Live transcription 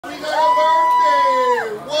We got a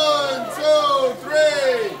birthday! 1, 2, 3!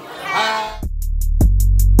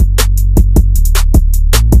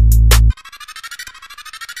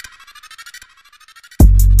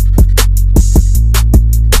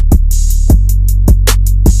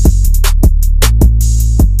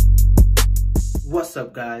 What's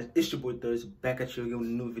up, guys? It's your boy Thurs, back at you again with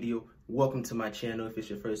a new video. Welcome to my channel if it's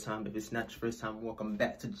your first time. If it's not your first time, welcome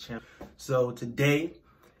back to the channel. So today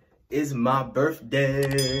is my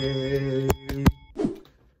birthday,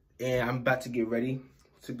 and I'm about to get ready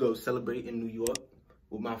to go celebrate in New York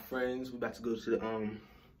with my friends. We're about to go to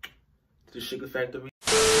the sugar factory.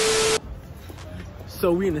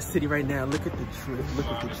 So we're in the city right now. Look at the trip. Look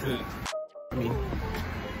at the trip. I mean,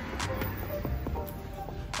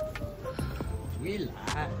 we live.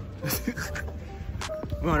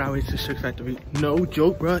 We're on our way to the sugar factory. No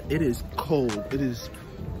joke, bro. It is cold.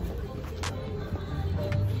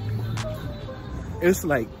 It's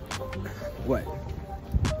like, what,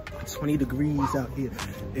 20 degrees out here.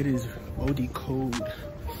 It is OD cold.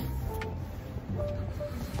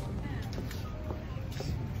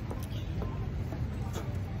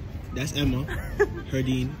 That's Emma,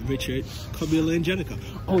 Herdine, Richard, Camila, and Jenica.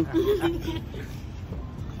 Oh.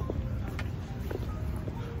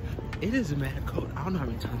 It is mad cold. I don't know how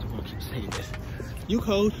many times I'm gonna keep saying this. You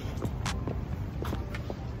cold?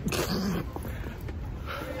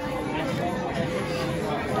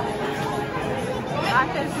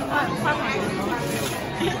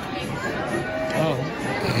 Oh.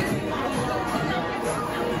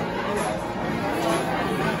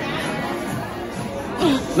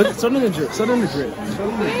 Look, show them the drip. Show them the drip.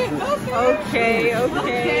 Okay. You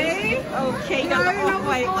got the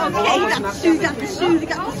off-white. Okay, you got the shoes. You got the shoes. You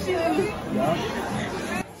got the shoes. Yeah.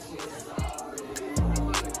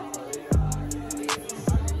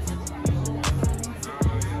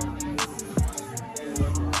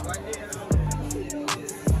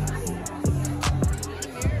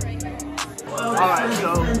 Alright, so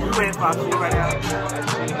we're waiting for our food right now.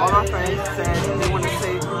 All our friends said they want to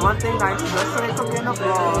say one thing nice just so they could be in the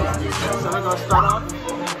vlog. So we're going to start off.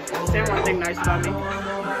 Say one thing nice about me.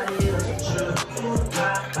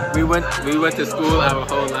 We went to school our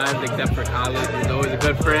whole lives except for college. He was always a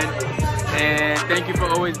good friend. And thank you for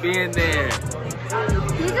always being there.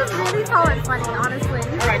 You just really call it funny, honestly.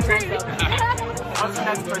 Alright, Trent. What's the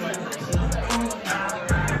next person?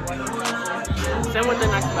 Say one thing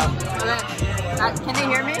nice about me. Okay. Can they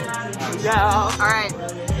hear me? Yeah. Alright. So,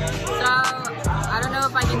 I don't know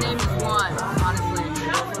if I can name just one, honestly.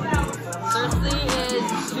 Cersei is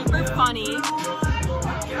super funny.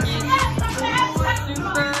 He's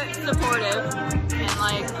super supportive and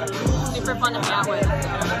like super fun to hang out with.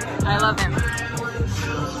 I love him. I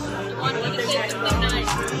want you to say something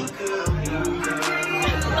nice.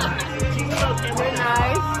 Okay, we're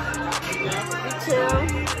nice. Me too.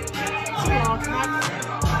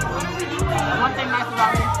 One thing nice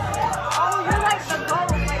about me. Oh, you're like the gold.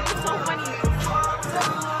 Like, you're so funny.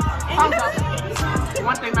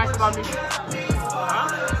 One thing nice about me.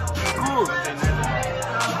 Ooh.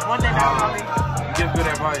 One thing nice about me. You give good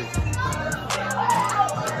advice.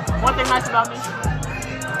 One thing nice about me.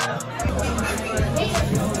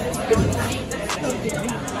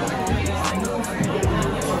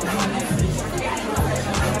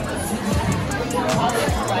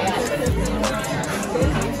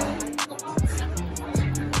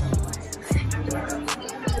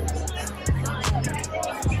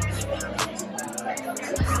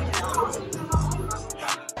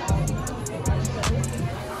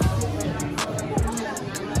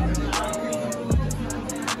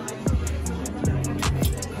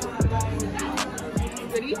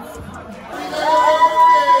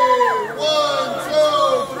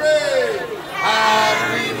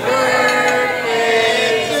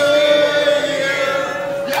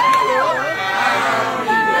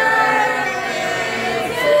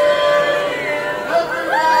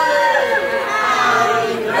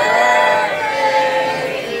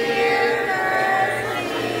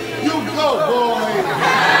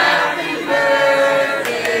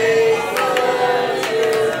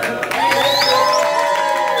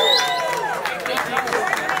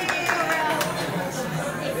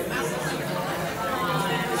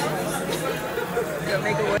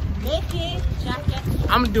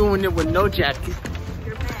 I'm doing it with no jacket.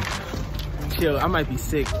 Chill, I might be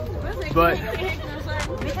sick, but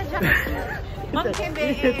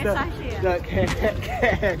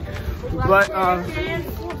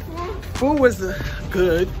food was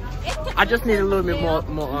good. I just need a little bit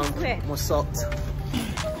more salt.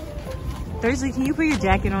 Thursday, can you put your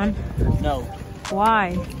jacket on? No.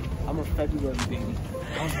 Why? I'm a February baby.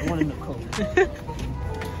 I was born in the cold.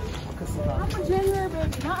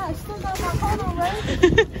 Nah, I still got my coat on, right?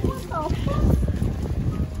 What the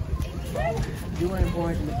fuck? You weren't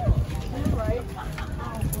born in the Right.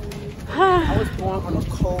 I was born on a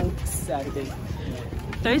cold Saturday.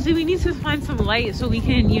 Thursday, we need to find some light so we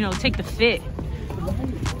can, you know, take the fit.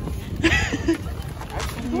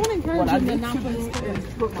 Don't encourage What I him to need not to put do his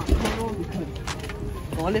is put my coat on because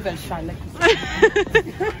I live at Chalet.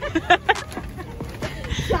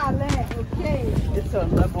 Chalet, okay. It's a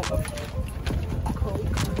level of cold.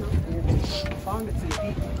 Longer to the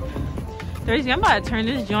beat. Thursday, I'm about to turn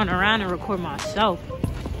this joint around and record myself.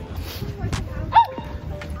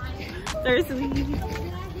 Thursday.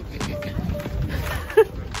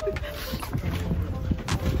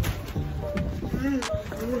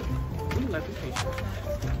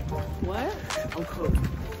 What? I'm cold.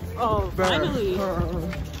 Oh, finally.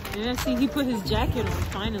 Yeah, see, he put his jacket on,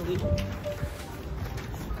 finally.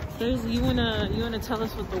 Thursday, you wanna tell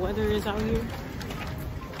us what the weather is out here?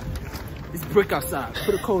 It's brick outside.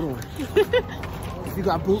 Put a coat on. If you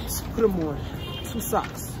got boots, put them on. 2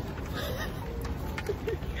 socks.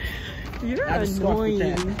 You're I just scarfed with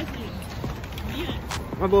annoying.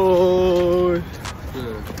 My boy.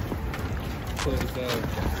 Good. Close this out.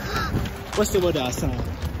 What's the weather outside?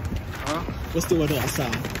 Huh? What's the weather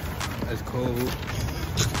outside? It's cold.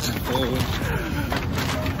 It's cold.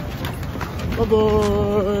 My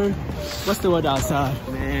boy. What's the weather outside?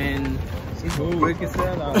 Man, it's brick as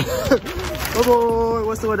hell out. My boy.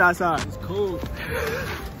 What's the weather outside? It's cold.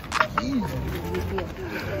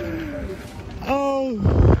 Oh.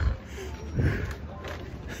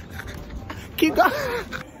 Keep going.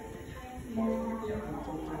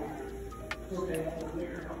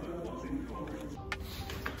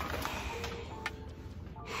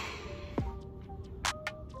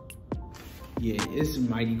 Yeah, it's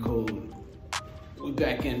mighty cold. We're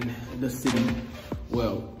back in the city.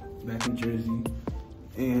 Well, back in Jersey.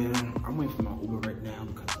 And I'm waiting for my Uber right now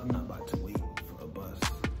because I'm not about to wait for a bus.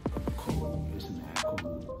 Cold, it's mad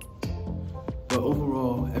cold. But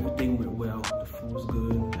overall, everything went well. The food was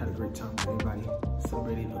good. Had a great time with everybody.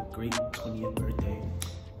 Celebrating a great 20th birthday.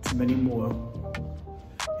 To many more.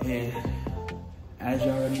 And as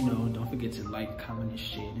you already know, don't forget to like, comment, and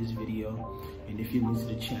share this video. And if you're new to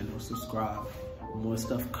the channel, subscribe. More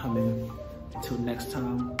stuff coming. Until next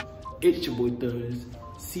time, it's your boy Thurs.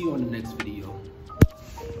 See you on the next video.